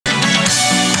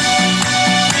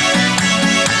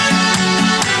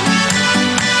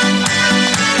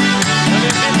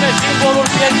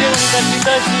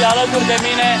Universității alături de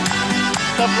mine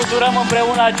să fluturăm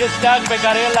împreună acest steag pe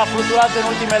care el l-a fluturat în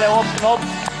ultimele 8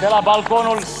 nopți de la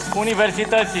balconul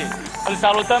Universității. Îl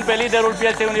salutăm pe liderul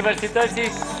Pieței Universității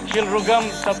și îl rugăm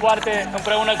să poarte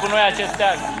împreună cu noi acest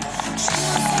steag.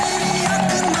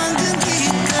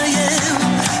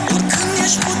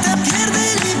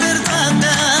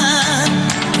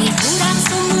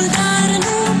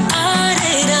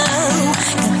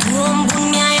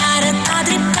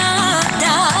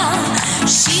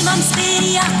 M-am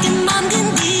speriat când m-am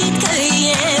gândit că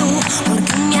eu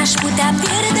oricând mi-aș putea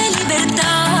pierde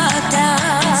libertatea.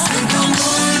 Sunt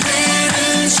omul de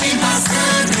rând și-mi pasă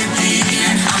de tine,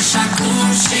 așa cum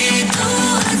și tu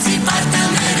ți partea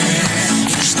mereu.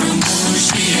 Ești frumos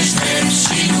și ești drept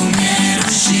și nu mi-e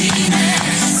rușine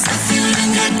să fiu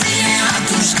lângă tine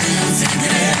atunci când ți-e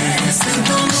greu. Sunt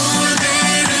omul de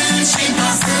rând și-mi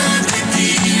pasă de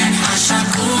tine, așa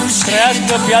cum și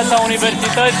Trăiască Piața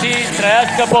Universității,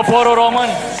 trăiască poporul român!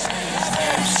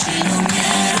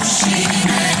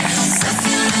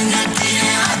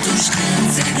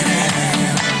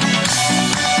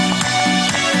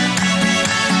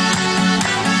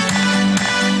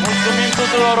 Mulțumim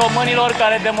tuturor românilor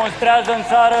care demonstrează în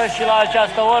țară și la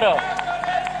această oră.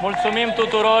 Mulțumim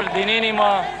tuturor din inimă.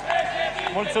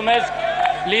 Mulțumesc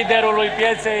liderului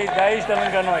Pieței de aici, de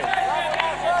lângă noi.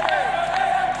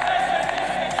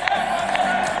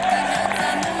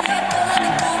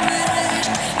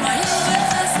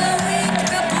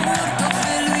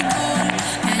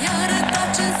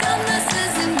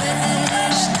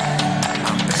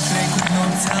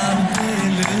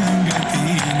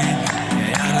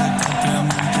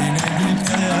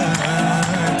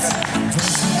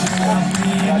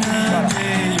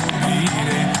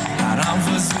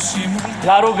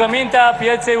 La rugămintea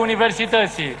Pieței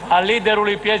Universității, a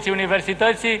liderului Pieței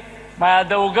Universității, mai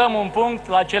adăugăm un punct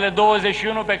la cele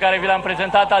 21 pe care vi le-am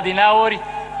prezentat adineauri.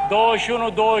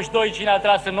 21-22 cine a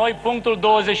tras în noi, punctul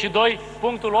 22,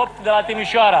 punctul 8 de la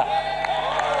Timișoara.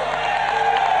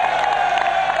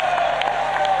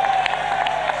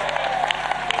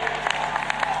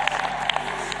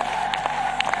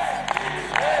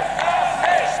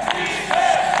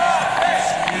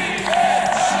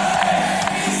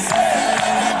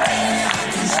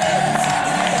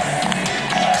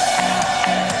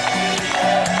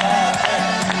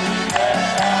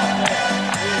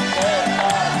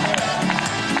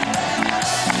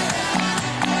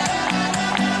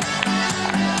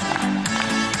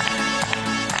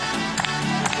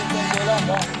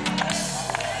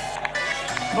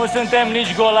 Nu suntem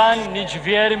nici golani, nici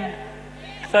viermi.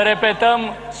 Să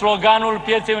repetăm sloganul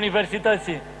Pieței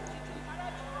Universității.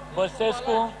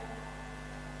 Băsescu...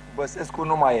 Băsescu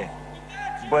nu mai e.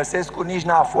 Băsescu nici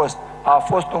n-a fost. A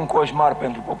fost un coșmar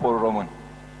pentru poporul român.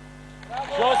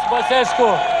 Jos Băsescu!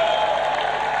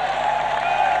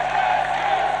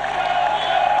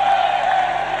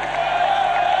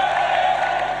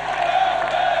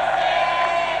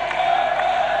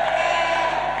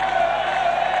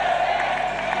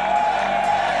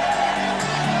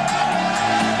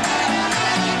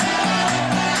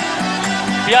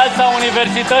 Piața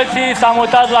Universității s-a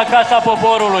mutat la Casa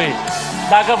Poporului.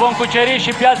 Dacă vom cuceri și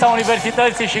Piața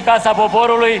Universității și Casa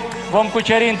Poporului, vom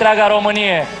cuceri întreaga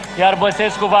Românie, iar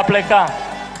Băsescu va pleca.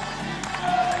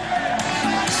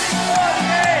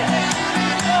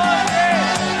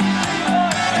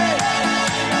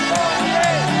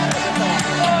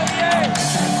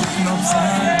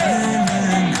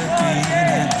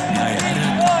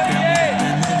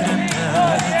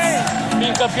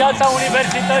 Fiindcă Piața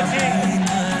Universității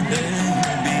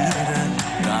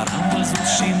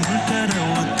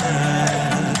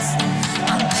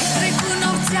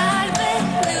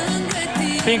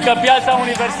Fiindcă Piața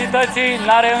Universității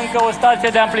n-are încă o stație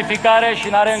de amplificare și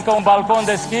n-are încă un balcon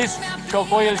deschis și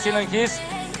ocoi îl țin închis,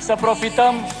 să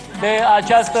profităm de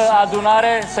această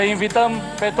adunare, să invităm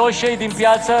pe toți cei din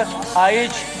piață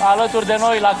aici, alături de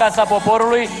noi, la Casa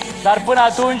Poporului, dar până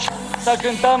atunci să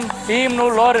cântăm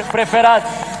imnul lor preferat.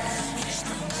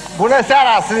 Bună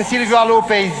seara, sunt Silviu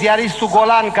Alupei, ziaristul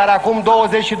golan, care acum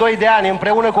 22 de ani,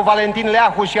 împreună cu Valentin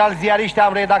Leahu și alți ziariști,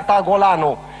 am redactat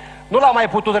Golanul. Nu l-am mai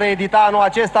putut reedita anul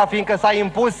acesta, fiindcă s-a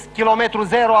impus kilometru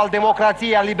zero al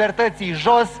democrației, al libertății,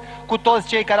 jos cu toți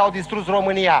cei care au distrus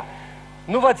România.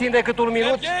 Nu vă țin decât un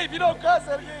minut.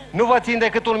 Nu vă țin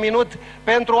decât un minut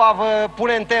pentru a vă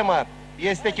pune în temă.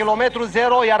 Este kilometru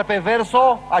zero, iar pe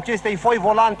verso acestei foi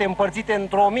volante împărțite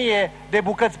într-o 1000 de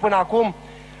bucăți până acum,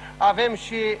 avem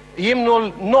și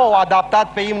imnul nou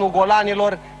adaptat pe imnul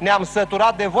golanilor. Ne-am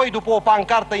săturat de voi, după o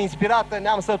pancartă inspirată,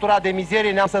 ne-am săturat de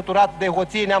mizerie, ne-am săturat de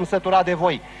hoții, ne-am săturat de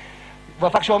voi. Vă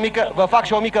fac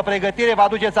și o mică pregătire, vă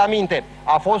aduceți aminte.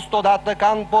 A fost odată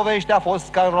ca în povește, a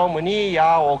fost ca în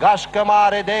România, o gașcă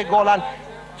mare de golan.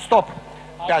 Stop!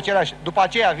 Pe același. După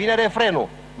aceea vine refrenul.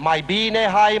 Mai bine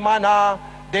haimana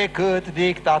decât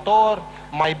dictator,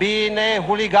 mai bine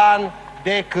huligan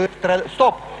decât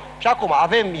Stop! Și acum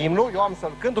avem imnul, eu am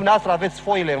să-l cânt, dumneavoastră aveți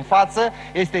foile în față,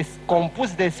 este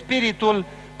compus de spiritul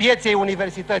pieței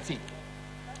Universității.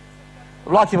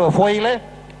 Luați-vă foile,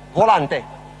 volante.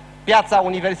 Piața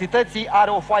Universității are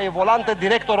o foaie volantă,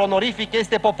 director onorific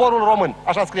este poporul român.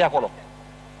 Așa scrie acolo.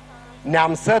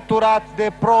 Ne-am săturat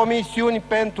de promisiuni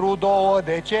pentru 2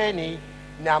 decenii,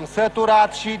 ne-am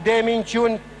săturat și de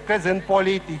minciuni crezând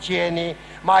politicienii.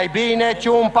 Mai bine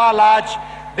ciumpalaci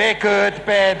decât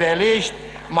pedeliști,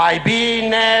 mai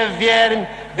bine viermi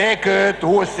decât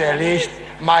useliști,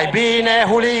 mai bine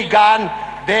huligan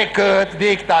decât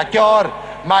dictator,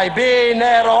 mai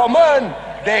bine român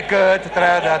decât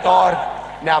trădător.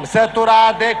 Ne-am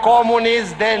săturat de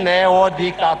comunism, de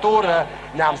neodictatură,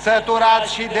 ne-am săturat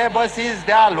și de băsiți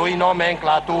de-a lui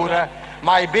nomenclatură.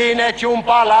 Mai bine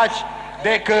ciumpalaci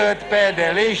decât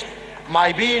pedeliști,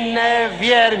 mai bine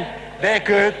viermi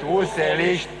decât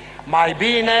useliști, mai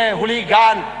bine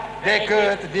huligan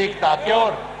decât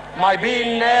dictator, mai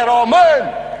bine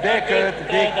român decât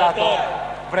dictator.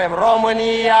 Vrem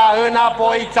România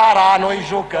înapoi, țara nu-i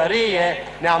jucărie,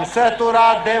 ne-am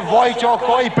săturat de voi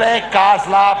ciocoi, plecați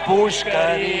la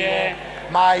pușcărie.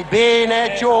 Mai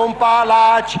bine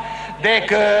ciumpalaci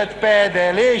decât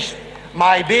pedeliști,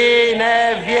 mai bine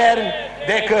viermi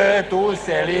decât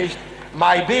useliști,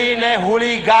 mai bine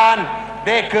huligan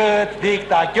decât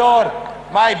dictator,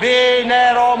 mai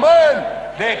bine român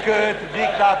decât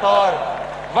dictator.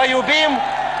 Vă iubim!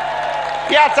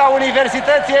 Piața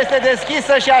Universității este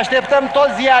deschisă și așteptăm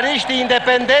toți ziariștii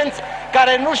independenți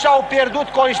care nu și-au pierdut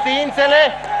conștiințele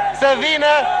să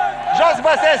vină. Jos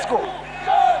Băsescu!